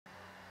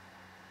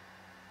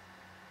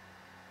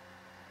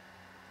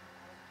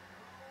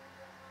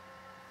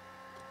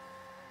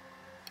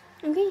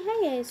Okay,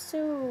 hi guys,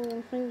 so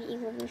I'm playing the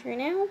Advtunter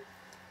now, and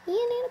I'm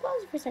gonna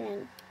pause for a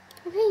second.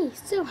 Okay,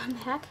 so I'm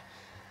back.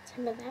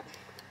 Sorry about that.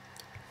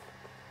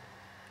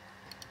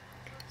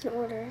 It's in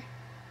order.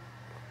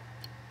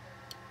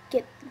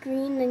 Get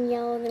green, then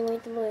yellow, then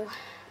white, then blue.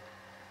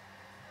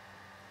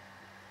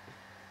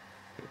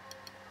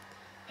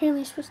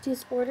 Apparently I'm supposed to do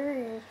this order,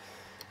 or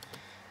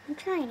I'm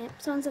trying it.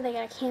 Someone said they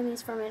got a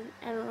camis from it.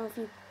 I don't know if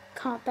you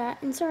caught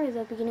that. And sorry,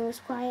 the beginning was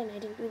quiet and I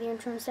didn't do the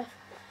intro and stuff.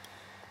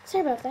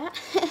 Sorry about that.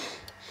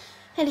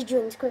 Had to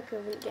join this quicker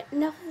we get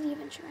enough of the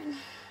adventure in.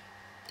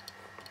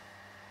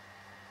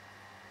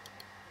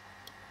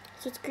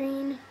 So it's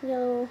green,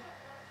 yellow,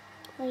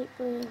 white,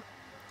 blue.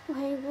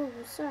 Okay, whoa,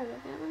 sorry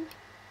about that one.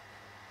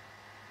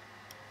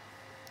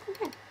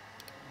 Okay.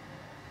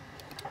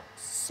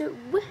 So,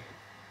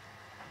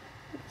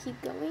 keep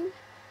going.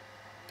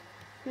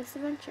 Next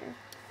adventure.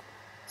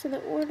 So the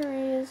order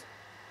is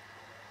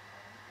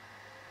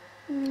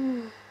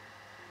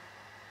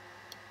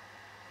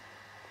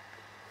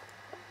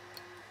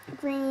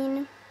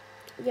green,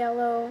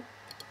 yellow,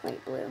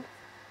 white, blue.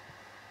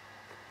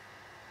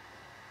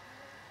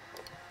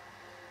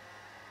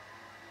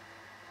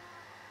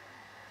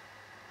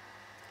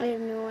 I have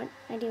no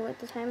idea what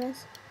the time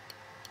is.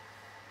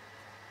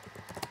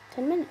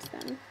 10 minutes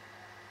then.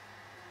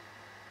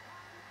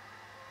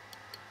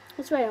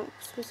 That's why I don't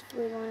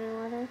specifically go in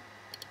order.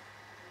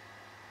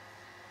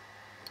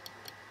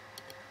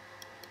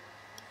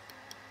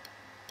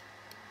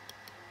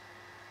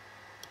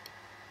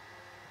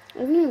 I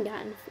haven't even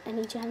gotten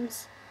any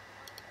gems.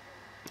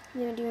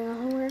 They're doing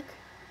all the work.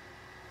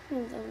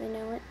 Even though they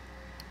know it.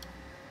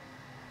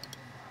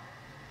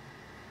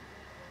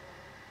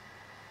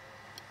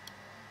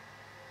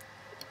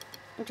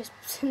 I'm just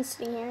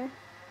sitting here.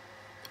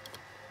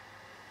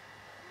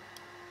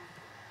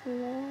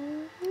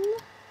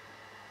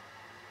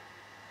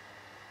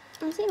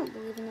 Honestly, I don't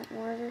believe in the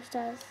order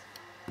stuff.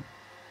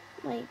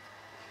 Like,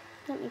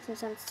 that makes no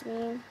sense to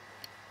me.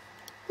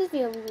 This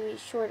video will be a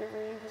shorter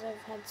version because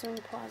I've had so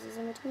many pauses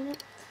in between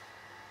it.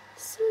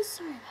 So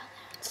sorry about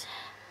that.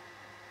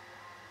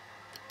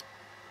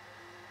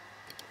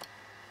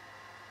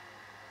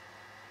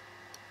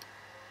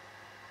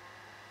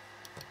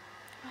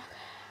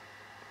 Okay.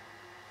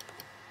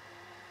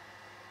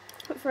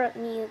 But for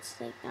me, it's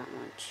like not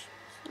much.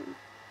 So.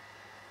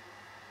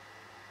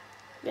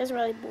 You guys are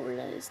really bored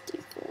of this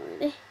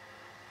D4.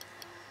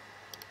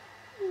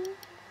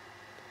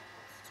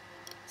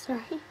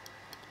 Sorry.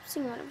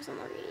 Seeing what was on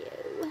the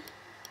radio.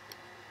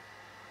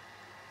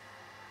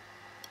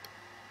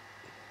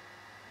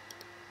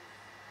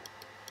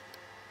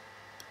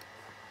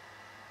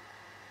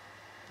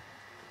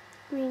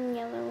 Green,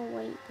 yellow,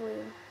 white,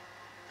 blue.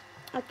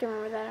 I have to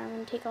remember that. I'm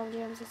going to take all the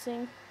gems to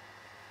sing.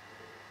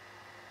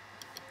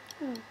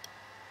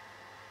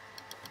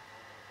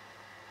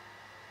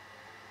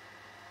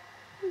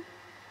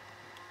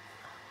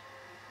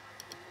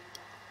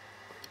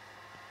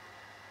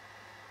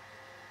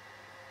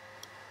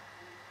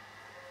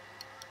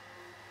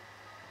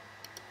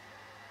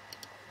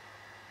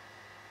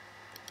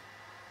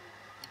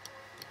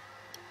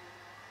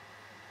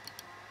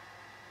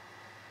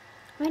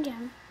 My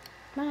gem.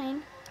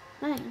 Mine.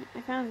 Mine.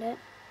 I found it.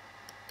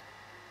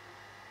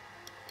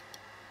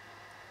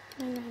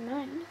 Mine. I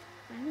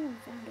know I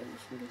found it. You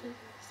shouldn't be taking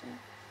this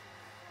stuff.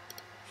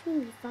 You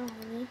shouldn't be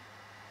following me.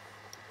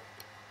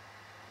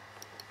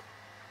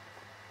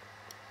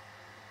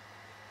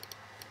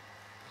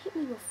 I hate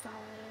when people follow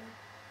you.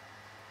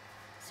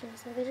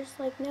 Seriously, they're just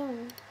like, no,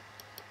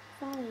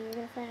 follow you. You're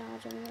gonna find all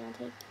gems and I'll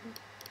take them.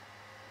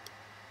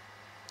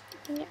 It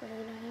can get really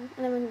annoying.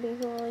 And then when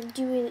people like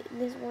do it in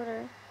this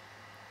order,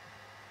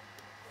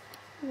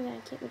 yeah,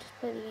 can't we just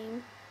play the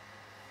game?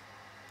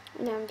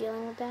 And now I'm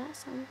dealing with that,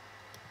 so.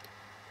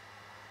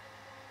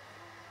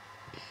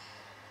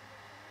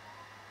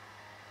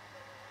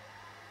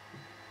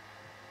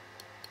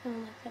 I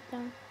don't like that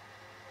though.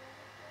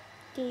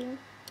 Do you?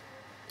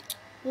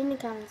 In the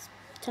comments,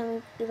 tell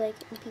me like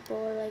when people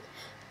are like,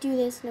 do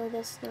this, know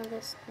this, know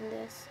this, and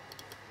this.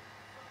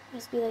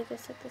 Just be like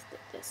this, like this,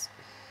 like this.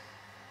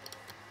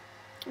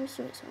 I'm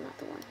assuming so I'm not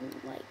the one who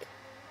like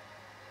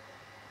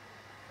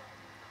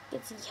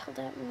gets yelled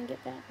at when I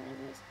get bad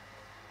randomness.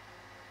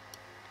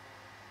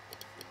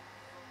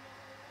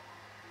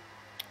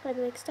 I'd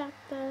be like, stop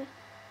the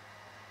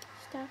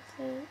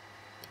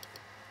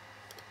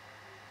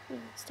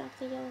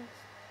yellows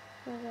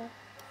or the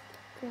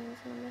greens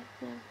and the,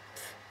 no.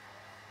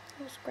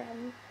 I'll just grab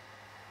them.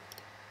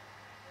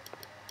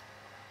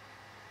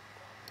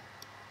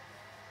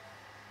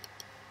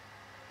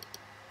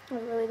 I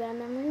have really bad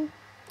memory.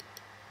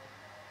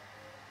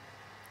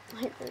 I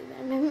have really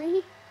bad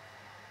memory.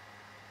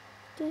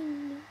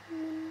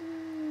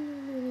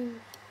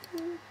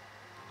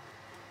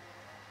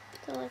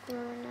 So like we're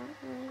not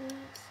really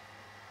this.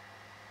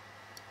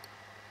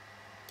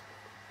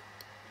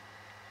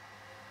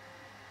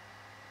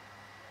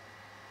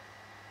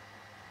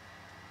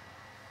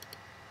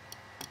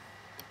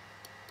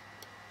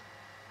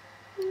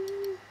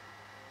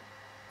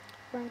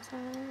 Burn side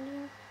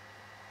idea.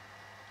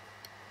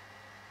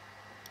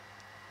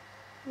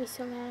 Be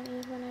so mad at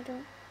me when I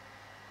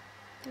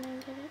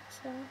get it,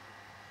 so.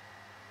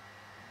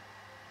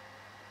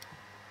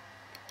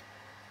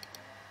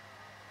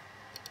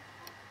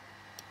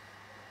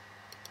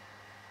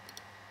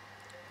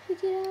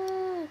 Pick it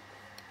up!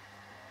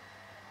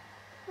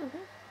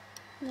 Okay.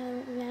 Now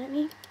don't be mad at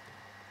me.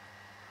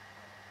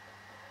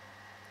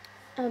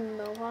 A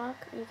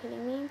mohawk? Are you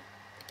kidding me?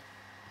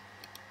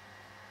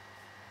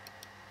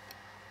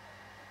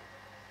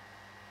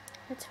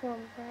 That's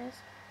horrible, guys.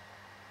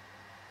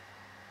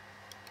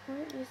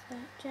 Where is that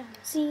gem?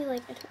 See,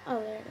 like, oh,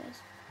 there it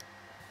is.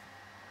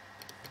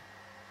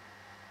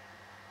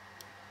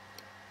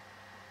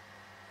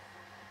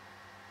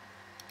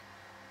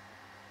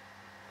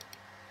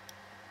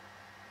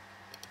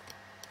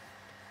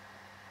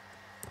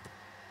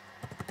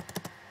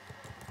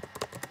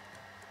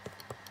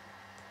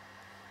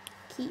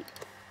 Keep.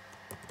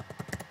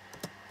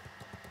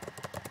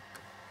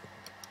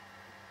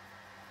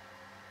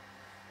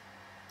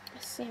 A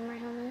samurai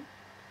helmet.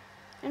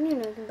 I don't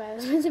even know if you can buy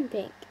this. One's in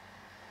pink.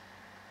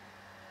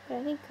 But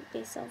I think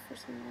they sell for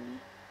some money.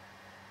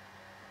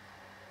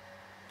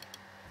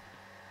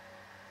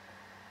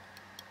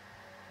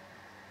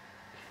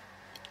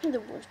 The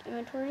worst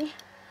inventory.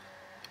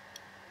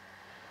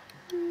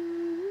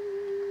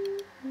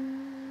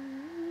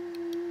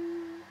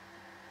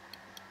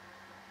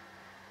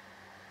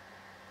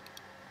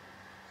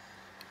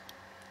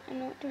 I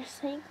know what to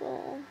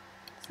recycle.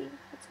 Let's see,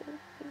 let's go.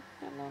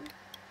 That one.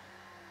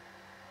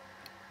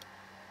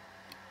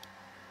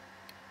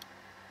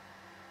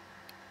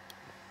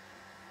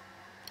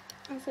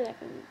 I feel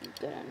like I'm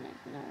good on it.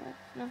 No,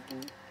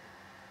 nothing.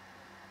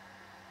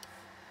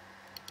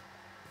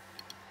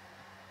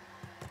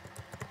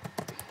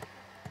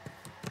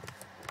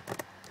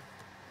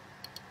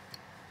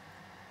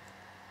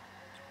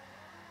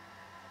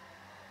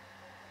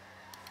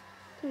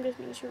 I'm just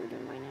making sure we're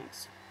doing right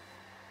next.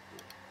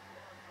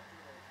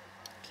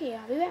 Okay,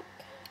 I'll be back.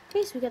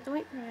 Okay, so we got the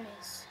white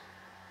prize.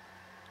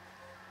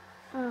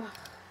 Oh,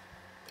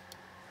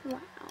 wow.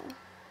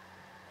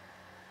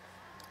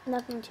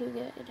 Nothing too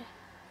good.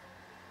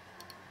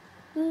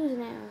 Lose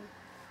now.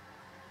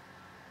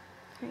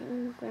 Alright,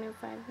 I'm going to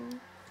 5 minutes.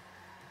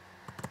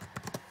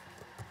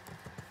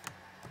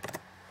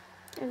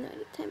 I have no idea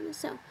what time it is,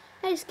 so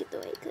I just skipped the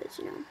way because,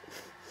 you know,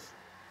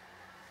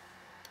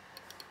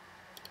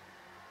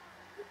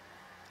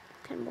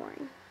 kind of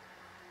boring.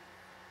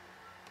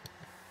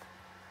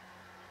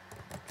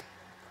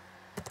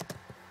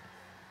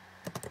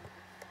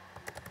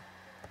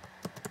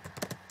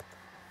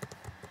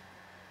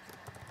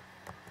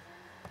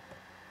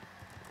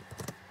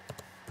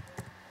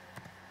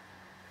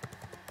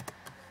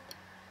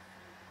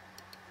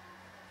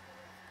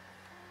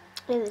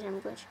 There's the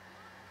time glitch.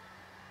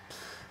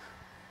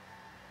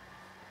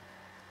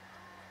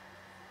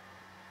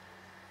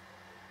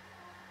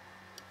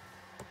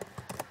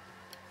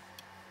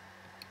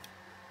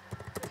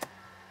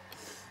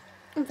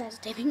 I'm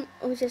fast typing.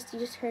 It was just, you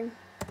just heard.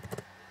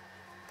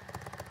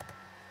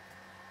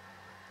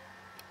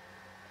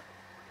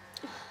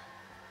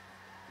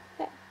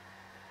 Okay.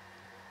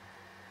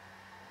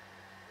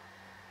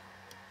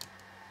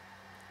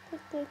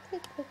 Click, click,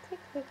 click, click, click,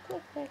 click,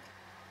 click, click.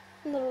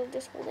 I'm literally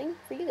just holding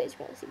for you guys to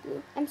probably see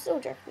blue. I'm still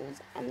directing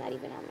this. I'm not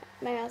even on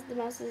my mouse. The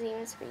mouse isn't even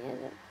on the screen,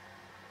 is it?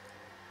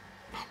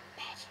 I'm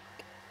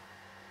magic.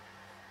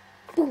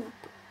 Boom,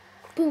 boom,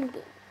 boom,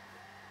 boom.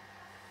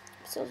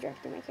 I'm still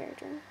directing my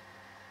character.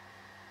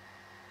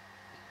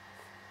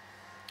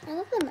 I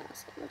love the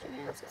mouse which it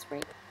has. It's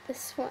right.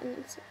 This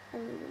one is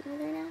moving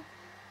there now.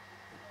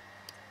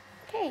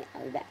 Okay,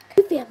 I'll be back.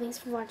 Yeah, thanks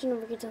for watching. Don't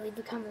forget to leave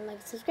a comment,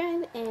 like,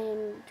 subscribe,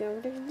 and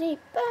don't forget to date.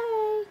 Bye.